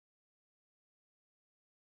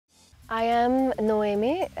I am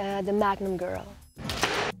Noemi, the Magnum Girl.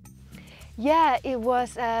 Yeah, it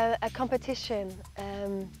was a competition,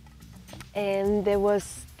 and there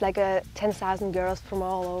was like 10,000 girls from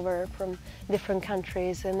all over, from different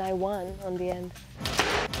countries, and I won on the end.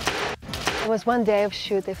 It was one day of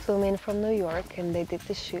shoot. They flew me in from New York, and they did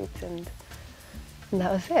the shoot, and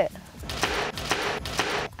that was it.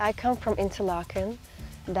 I come from Interlaken.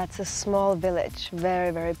 That's a small village,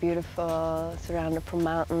 very, very beautiful, surrounded from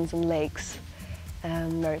mountains and lakes,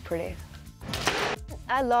 very pretty.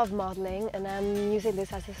 I love modeling, and I'm using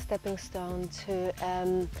this as a stepping stone to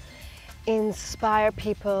inspire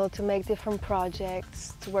people to make different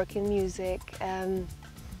projects, to work in music,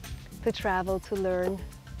 to travel, to learn.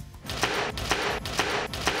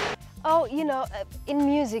 Oh, you know, in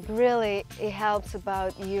music, really, it helps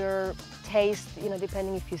about your taste, you know,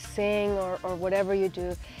 depending if you sing or whatever you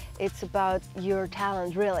do. It's about your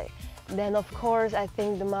talent, really. Then, of course, I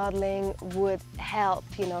think the modeling would help,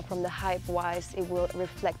 you know, from the hype-wise, it will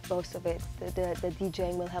reflect both of it. The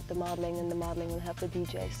DJing will help the modeling, and the modeling will help the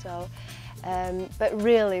DJ. So, but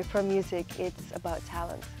really, for music, it's about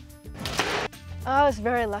talent. I was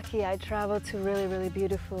very lucky. I traveled to really, really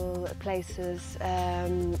beautiful places,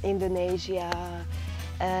 Indonesia,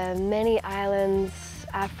 many islands,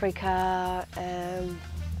 Africa,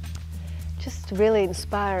 just really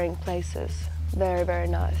inspiring places. Very, very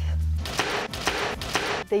nice.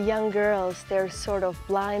 The young girls, they're sort of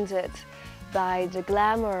blinded by the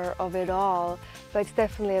glamour of it all, but it's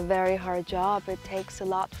definitely a very hard job. It takes a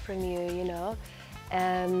lot from you, you know.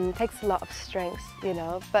 It takes a lot of strength, you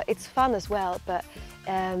know, but it's fun as well, but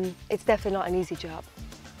it's definitely not an easy job.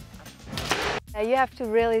 You have to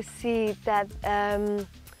really see that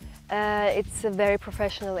it's a very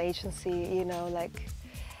professional agency, you know, like,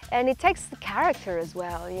 and it takes the character as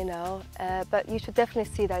well, you know, but you should definitely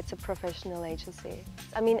see that it's a professional agency.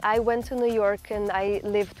 I mean, I went to New York and I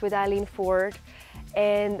lived with Eileen Ford,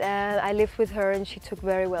 and I lived with her, and she took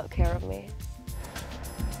very well care of me.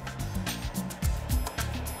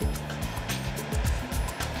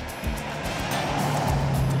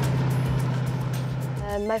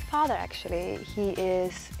 My father, actually, he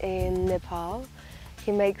is in Nepal.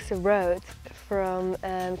 He makes a road from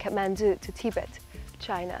Kathmandu to Tibet,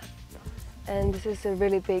 China. And this is a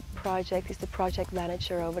really big project. He's the project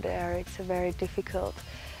manager over there. It's a very difficult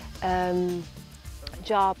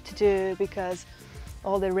job to do because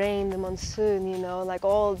all the rain, the monsoon, you know, like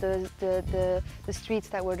all the streets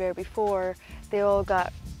that were there before, they all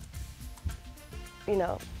got, you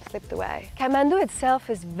know, slipped away. Kathmandu itself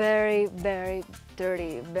is very, very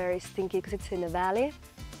dirty, very stinky because it's in a valley.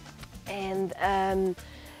 And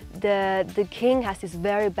the king has this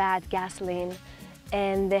very bad gasoline,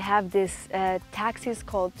 and they have this taxis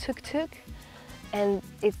called tuk-tuk, and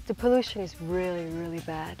the pollution is really, really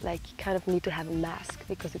bad. Like, you kind of need to have a mask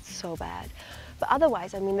because it's so bad. But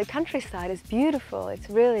otherwise, I mean, the countryside is beautiful. It's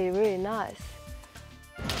really, really nice.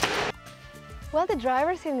 Well, the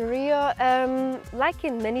drivers in Rio, like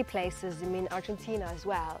in many places, I mean, Argentina as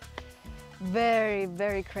well, very,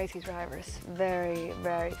 very crazy drivers. Very,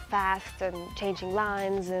 very fast and changing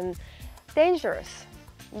lines and dangerous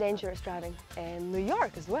driving. And New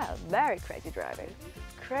York as well, very crazy driving.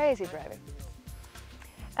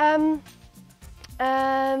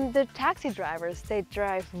 The taxi drivers, they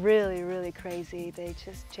drive really, really crazy. They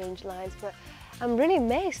just change lines, but I'm really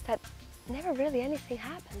amazed that never really anything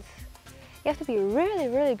happens. You have to be really,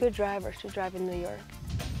 really good drivers to drive in New York.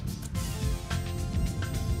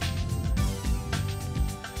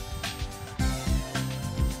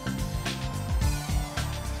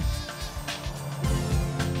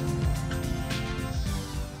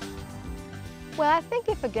 Well, I think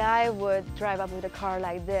if a guy would drive up with a car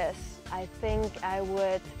like this, I think I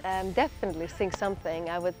would definitely think something.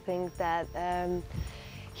 I would think that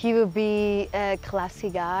he would be a classy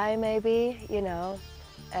guy, maybe, you know.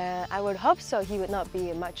 I would hope so. He would not be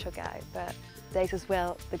a macho guy, but there's as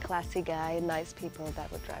well the classy guy, nice people that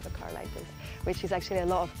would drive a car like this, which is actually a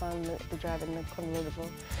lot of fun to drive in a convertible.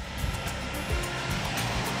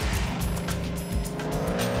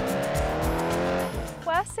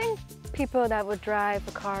 Well, I think people that would drive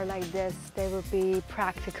a car like this, they would be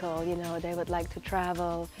practical, you know, they would like to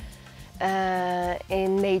travel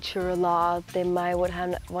in nature a lot. They might want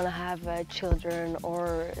to have children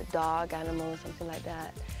or a dog, animals, something like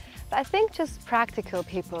that. But I think just practical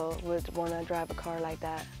people would want to drive a car like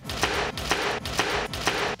that.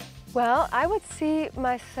 Well, I would see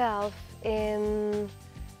myself in,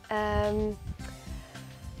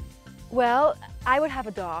 well, I would have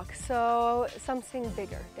a dog, so something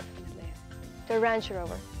bigger, definitely. The Range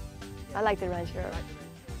Rover. I like the Range Rover.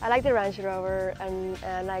 I like the Range Rover, and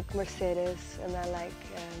I like Mercedes, and I like,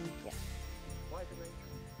 yeah. Why the Range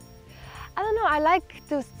Rover? I don't know, I like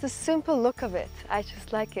the simple look of it. I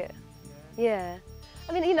just like it. Yeah.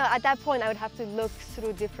 I mean, you know, at that point I would have to look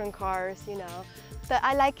through different cars, you know. But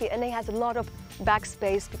I like it, and it has a lot of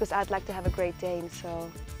backspace because I'd like to have a Great Dane,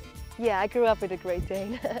 so. Yeah, I grew up with a Great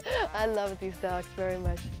Dane. I love these dogs very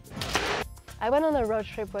much. I went on a road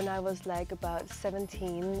trip when I was like about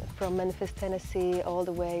 17 from Memphis, Tennessee all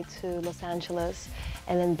the way to Los Angeles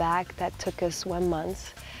and then back. That took us 1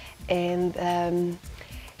 month, and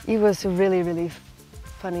it was a really, really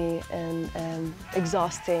funny and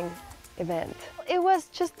exhausting event. It was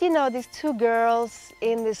just, you know, these two girls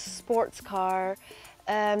in this sports car.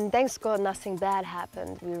 Thanks God nothing bad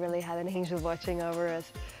happened. We really had an angel watching over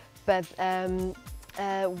us. But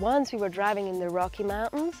once we were driving in the Rocky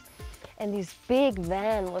Mountains, and this big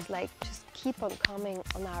van was like just keep on coming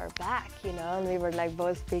on our back, you know, and we were like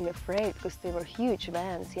both being afraid because they were huge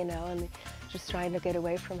vans, you know, and just trying to get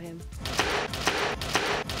away from him.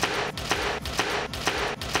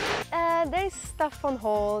 There's stuff on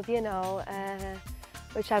hold, you know,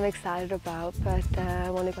 which I'm excited about, but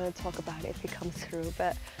I'm only going to talk about it if it comes through.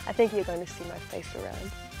 But I think you're going to see my face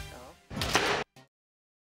around.